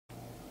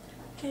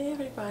Hey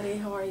everybody,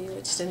 how are you?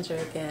 It's Ginger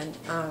again.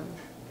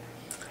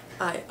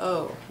 I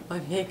owe my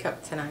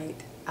makeup tonight.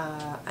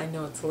 I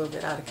know it's a little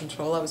bit out of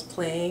control. I was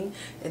playing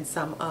in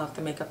some of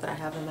the makeup that I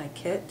have in my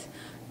kit,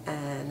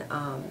 and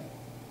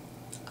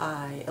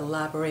I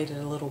elaborated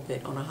a little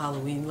bit on a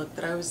Halloween look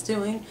that I was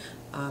doing,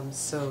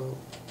 so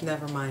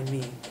never mind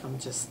me. I'm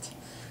just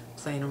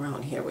playing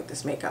around here with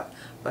this makeup.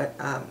 But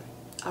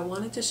I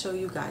wanted to show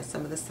you guys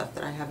some of the stuff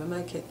that I have in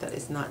my kit that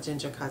is not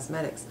Ginger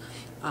Cosmetics.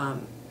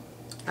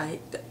 I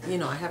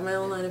have my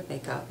own line of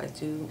makeup. I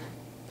do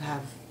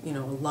have, a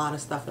lot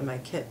of stuff in my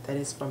kit that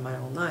is from my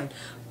own line,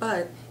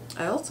 but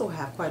I also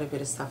have quite a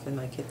bit of stuff in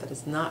my kit that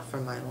is not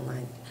from my own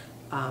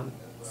line.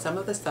 Some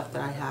of the stuff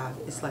that I have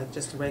is like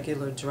just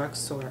regular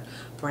drugstore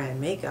brand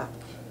makeup.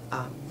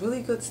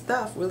 Really good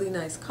stuff, really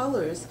nice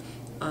colors,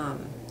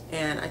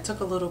 and I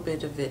took a little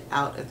bit of it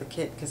out of the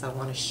kit because I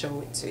want to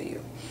show it to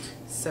you.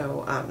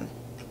 So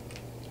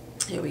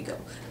here we go.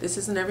 This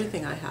isn't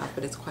everything I have,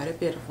 but it's quite a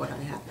bit of what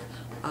I have.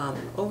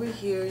 Over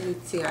here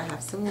you'd see I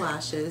have some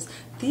lashes.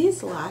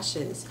 These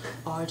lashes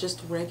are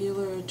just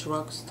regular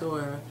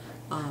drugstore,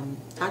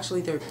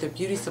 actually they're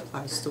beauty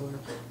supply store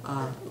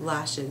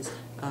lashes.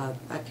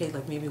 I paid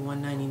like maybe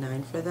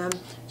 $1.99 for them.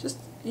 Just,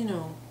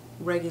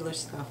 regular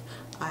stuff.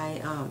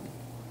 I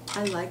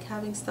like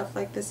having stuff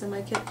like this in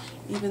my kit,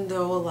 even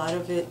though a lot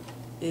of it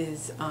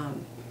is,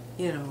 kind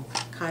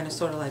of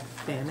sort of like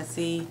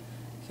fantasy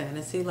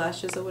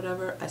lashes or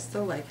whatever. I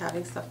still like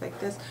having stuff like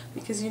this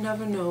because you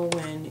never know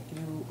when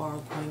you are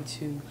going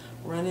to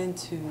run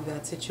into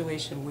that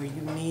situation where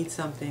you need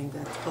something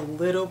that's a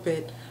little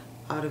bit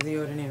out of the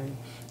ordinary.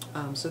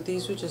 So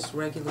these were just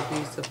regular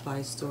beauty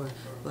supply store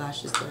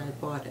lashes that I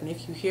bought, and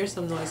if you hear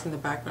some noise in the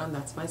background,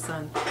 that's my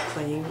son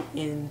playing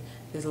in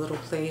his little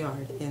play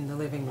yard in the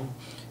living room.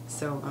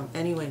 So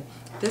anyway,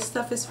 this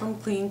stuff is from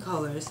Clean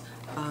Colors.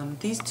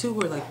 These two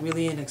were like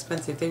really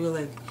inexpensive. They were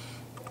like,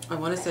 I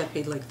want to say I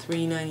paid like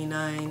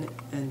 $3.99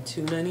 and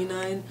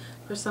 $2.99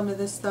 for some of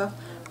this stuff,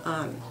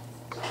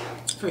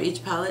 for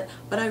each palette,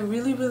 but I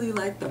really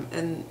like them,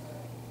 and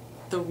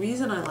the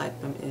reason I like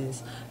them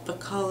is the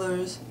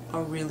colors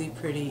are really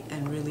pretty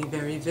and really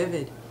very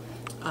vivid.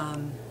 I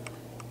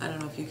don't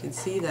know if you can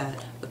see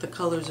that, but the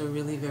colors are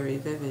really very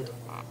vivid.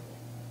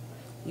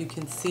 You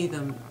can see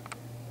them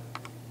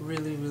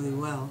really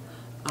well,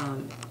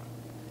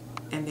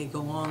 and they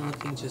go on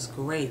looking just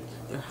great.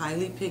 They're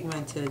highly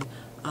pigmented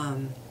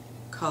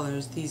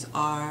colors. These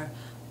are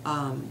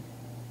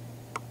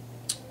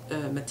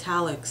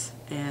metallics,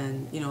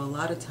 and a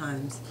lot of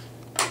times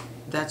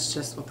that's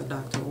just what the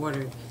doctor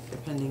ordered,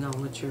 depending on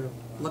what you're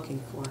looking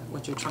for,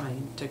 what you're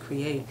trying to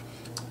create.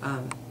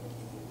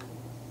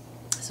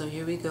 So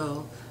here we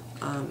go.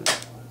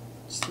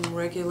 Some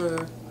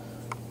regular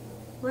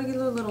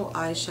little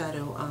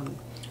eyeshadow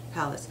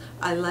palettes.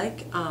 I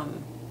like,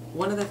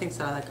 one of the things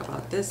that I like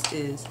about this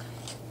is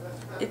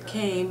it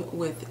came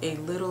with a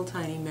little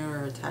tiny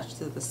mirror attached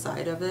to the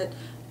side of it,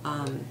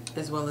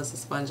 as well as a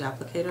sponge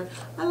applicator.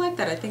 I like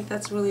that. I think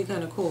that's really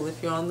kind of cool.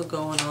 If you're on the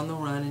go and on the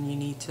run and you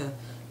need to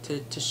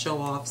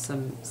show off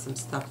some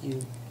stuff,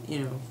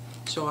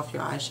 show off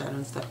your eyeshadow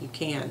and stuff, you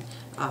can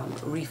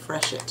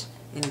refresh it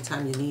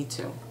anytime you need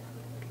to.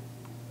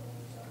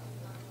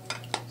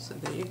 So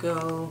there you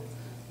go.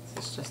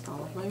 This is just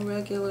all of my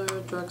regular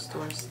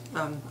drugstores.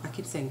 I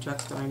keep saying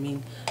drugstore, I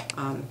mean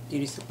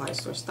beauty supply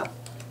store stuff.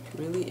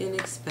 Really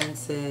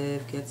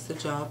inexpensive, gets the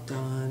job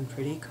done,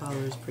 pretty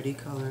colors.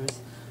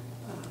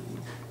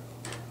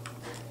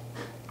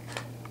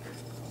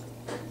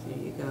 There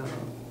you go.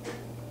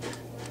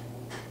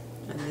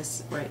 And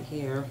this right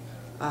here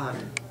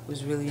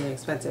was really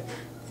inexpensive.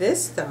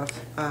 This stuff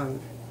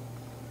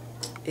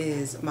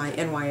is my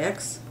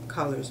NYX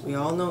colors. We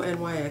all know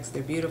NYX.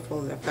 They're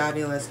beautiful, they're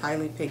fabulous,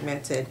 highly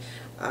pigmented.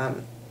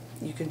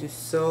 You can do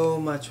so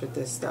much with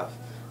this stuff.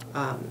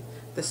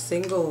 The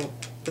single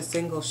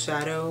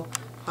shadow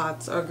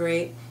pots are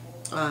great,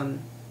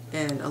 and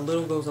a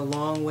little goes a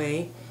long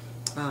way.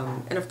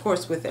 And of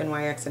course with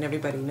NYX, and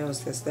everybody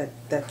knows this,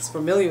 that's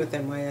familiar with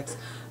NYX,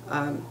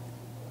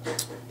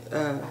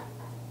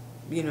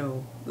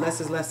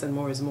 less is less and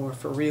more is more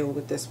for real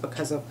with this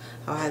because of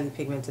how highly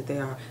pigmented they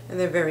are, and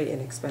they're very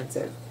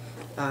inexpensive.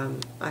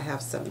 I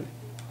have some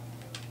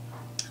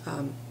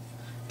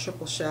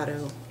triple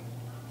shadow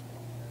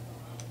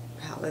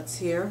palettes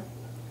here.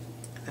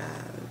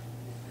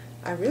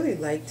 I really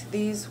liked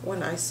these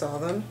when I saw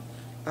them,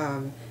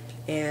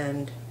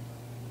 and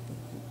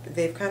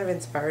they've kind of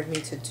inspired me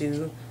to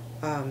do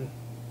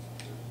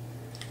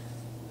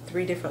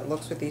 3 different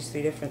looks with these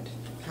 3 different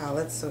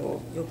palettes,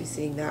 so you'll be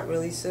seeing that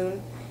really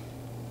soon.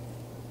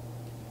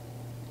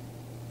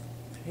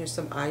 Here's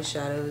some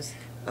eyeshadows,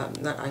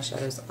 not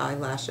eyeshadows,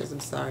 eyelashes, I'm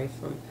sorry,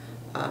 from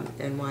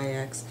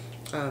NYX.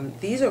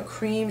 These are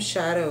cream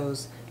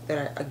shadows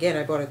that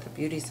I bought at the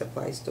beauty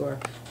supply store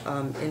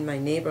in my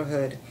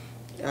neighborhood.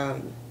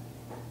 And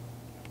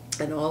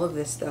all of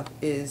this stuff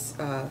is,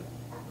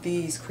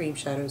 these cream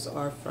shadows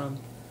are from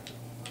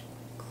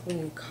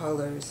Clean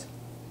Colors.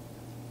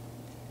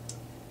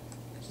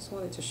 I just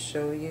wanted to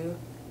show you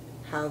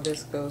how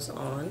this goes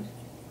on.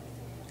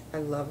 I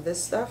love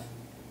this stuff.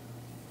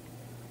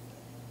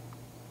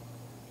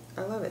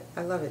 I love it.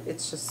 I love it.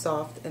 It's just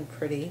soft and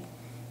pretty,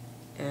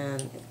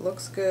 and it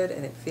looks good,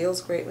 and it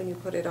feels great when you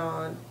put it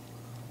on,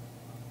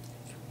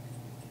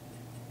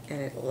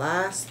 and it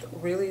lasts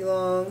really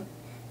long.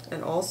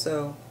 And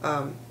also,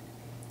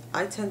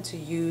 I tend to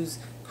use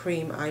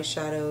cream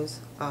eyeshadows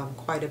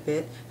quite a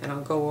bit, and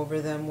I'll go over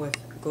them with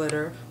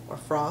glitter or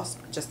frost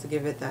just to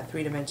give it that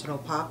three-dimensional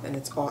pop, and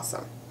it's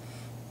awesome.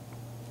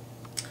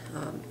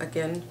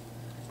 Again,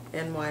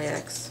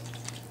 NYX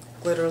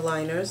glitter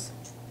liners.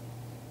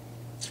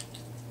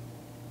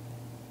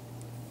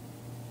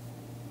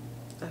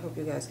 I hope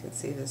you guys can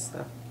see this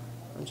stuff.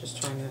 I'm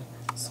just trying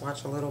to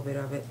swatch a little bit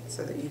of it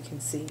so that you can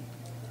see.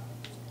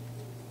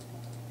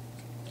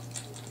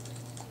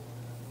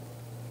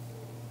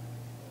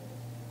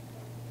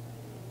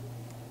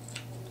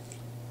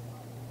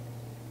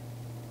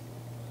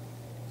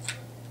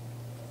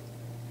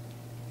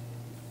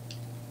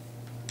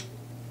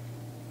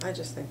 I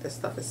just think this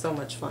stuff is so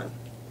much fun.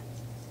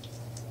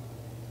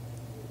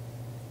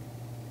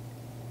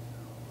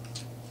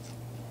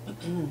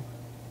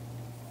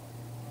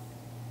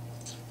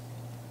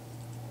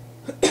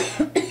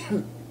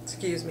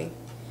 Excuse me.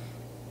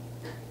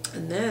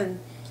 And then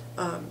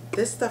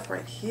this stuff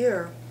right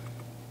here,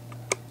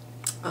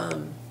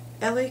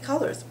 LA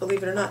Colors,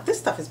 believe it or not. This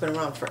stuff has been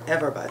around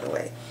forever, by the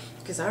way,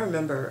 because I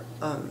remember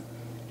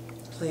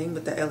playing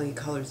with the LA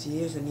Colors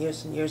years and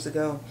years and years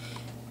ago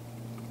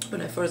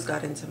when I first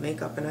got into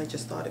makeup, and I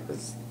just thought it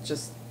was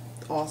just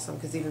awesome,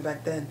 because even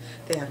back then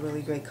they had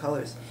really great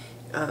colors.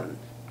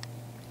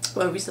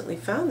 Well, I recently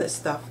found this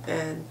stuff,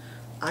 and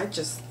I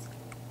just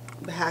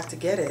had to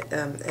get it.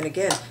 And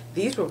again,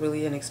 these were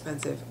really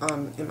inexpensive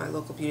in my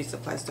local beauty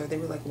supply store. They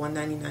were like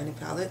 $1.99 a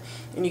palette,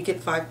 and you get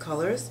 5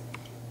 colors.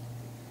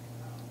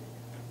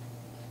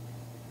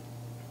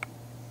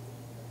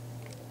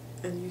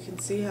 And you can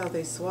see how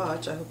they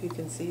swatch. I hope you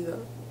can see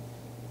them.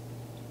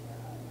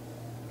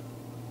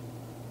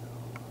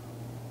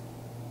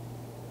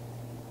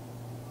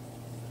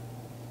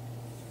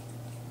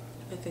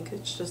 I think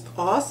it's just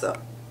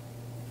awesome.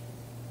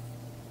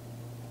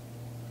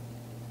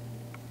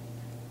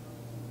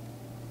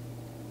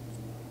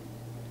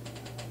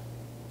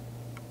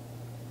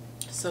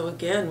 So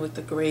again, with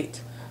the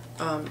great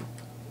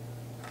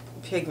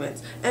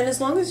pigments, and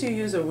as long as you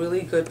use a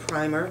really good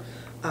primer,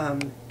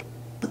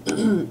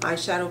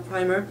 eyeshadow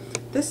primer,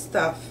 this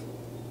stuff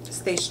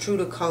stays true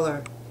to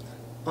color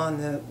on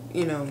the,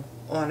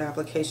 on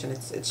application.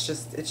 It's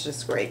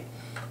just great.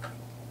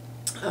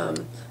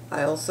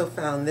 I also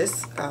found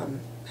this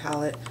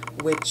palette,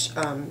 which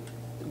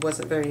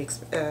wasn't very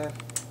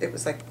it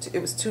was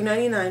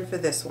 $2.99 for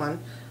this one.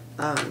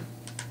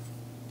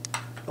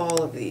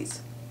 All of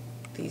these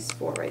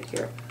 4 right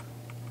here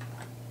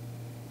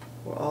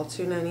were all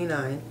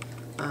 $2.99.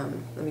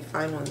 Let me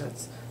find one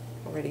that's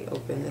already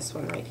open. This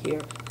one right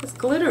here. There's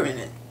glitter in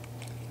it,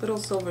 little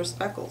silver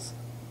speckles.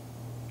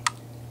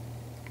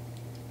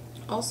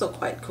 Also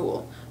quite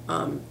cool.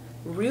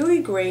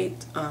 Really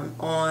great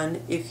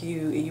on if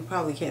you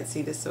probably can't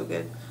see this so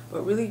good,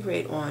 but really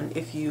great on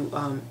if you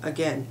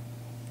again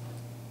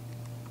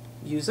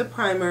use a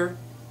primer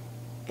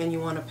and you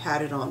want to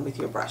pat it on with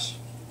your brush,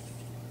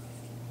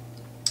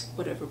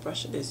 whatever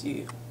brush it is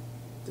you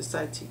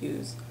decide to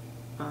use.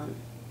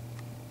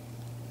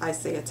 I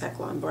say a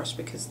Teclon brush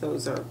because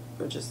those are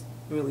just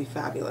really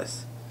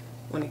fabulous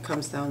when it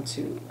comes down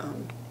to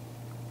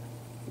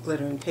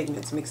glitter and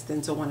pigments mixed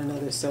into one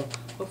another. So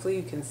hopefully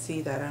you can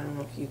see that. I don't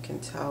know if you can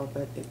tell,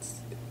 but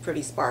it's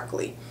pretty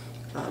sparkly.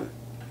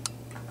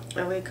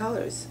 LA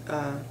Colors,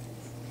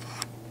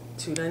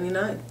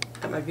 $2.99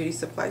 at my beauty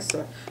supply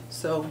store.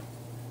 So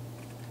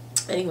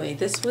anyway,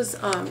 this was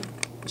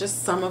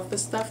just some of the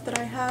stuff that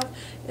I have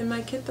in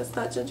my kit that's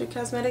not Ginger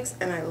Cosmetics,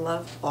 and I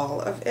love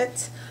all of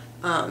it.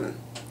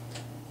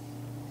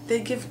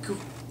 They give,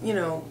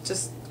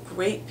 just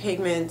great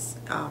pigments,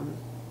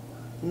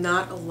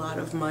 not a lot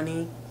of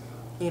money,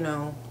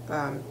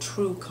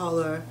 true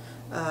color,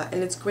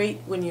 and it's great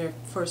when you're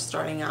first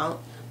starting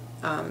out,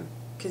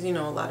 because a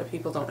lot of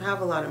people don't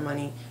have a lot of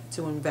money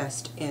to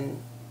invest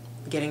in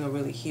getting a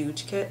really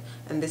huge kit,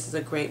 and this is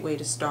a great way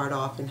to start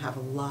off and have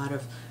a lot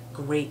of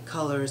great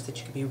colors that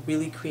you can be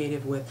really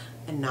creative with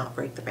and not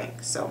break the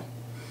bank. So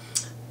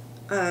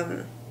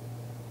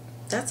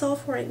that's all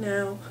for right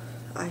now.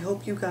 I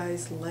hope you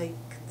guys liked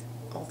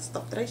all the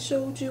stuff that I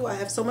showed you. I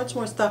have so much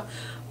more stuff,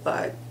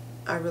 but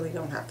I really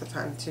don't have the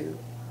time to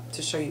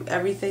show you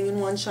everything in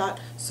one shot,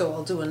 so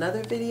I'll do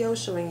another video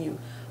showing you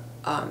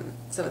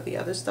some of the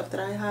other stuff that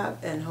I have,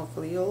 and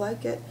hopefully you'll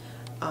like it,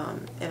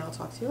 and I'll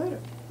talk to you later.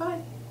 Bye.